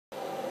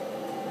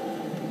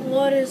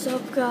What is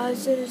up,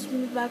 guys? It is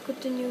me back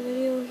with a new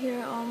video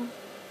here. I'm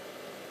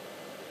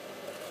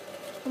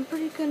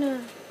pretty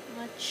gonna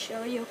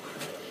show you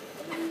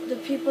the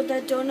people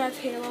that don't have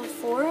Halo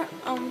 4. Yeah.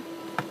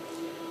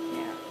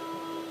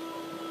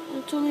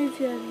 It's only if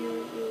you have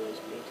your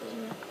USB,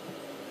 doesn't it?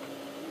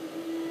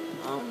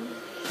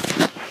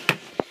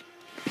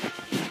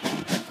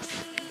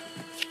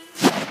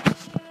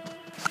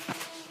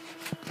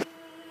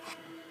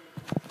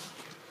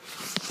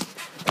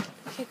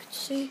 Okay, could you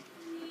see?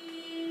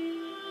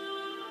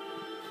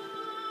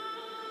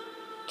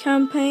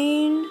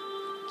 Campaign.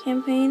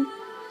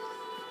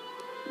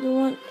 The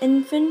one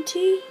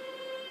Infinity.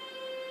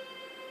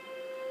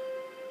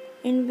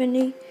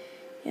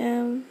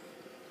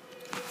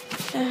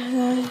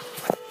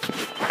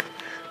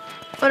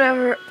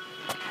 Whatever.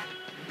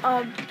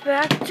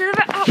 Back to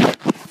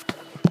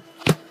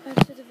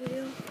the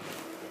video.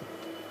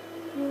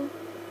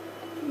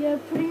 Yeah,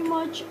 pretty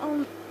much.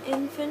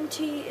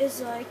 Infinity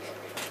is like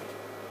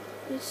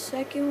the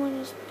second one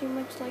is pretty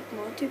much like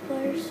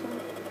multiplayer. So,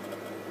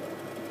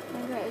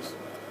 guys,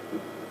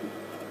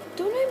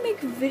 don't I make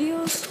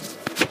videos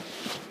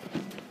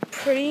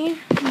pretty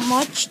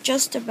much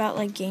just about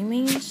like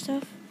gaming and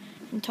stuff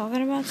and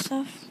talking about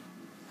stuff?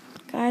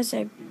 Guys,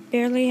 I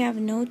barely have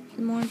no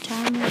more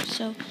time left,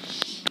 so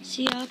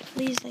see y'all.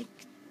 Please like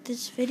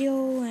this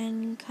video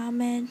and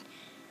comment.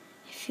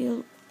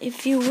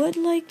 If you would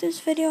like this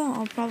video,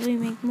 I'll probably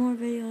make more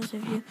videos.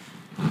 If you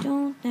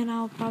don't, then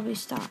I'll probably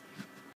stop.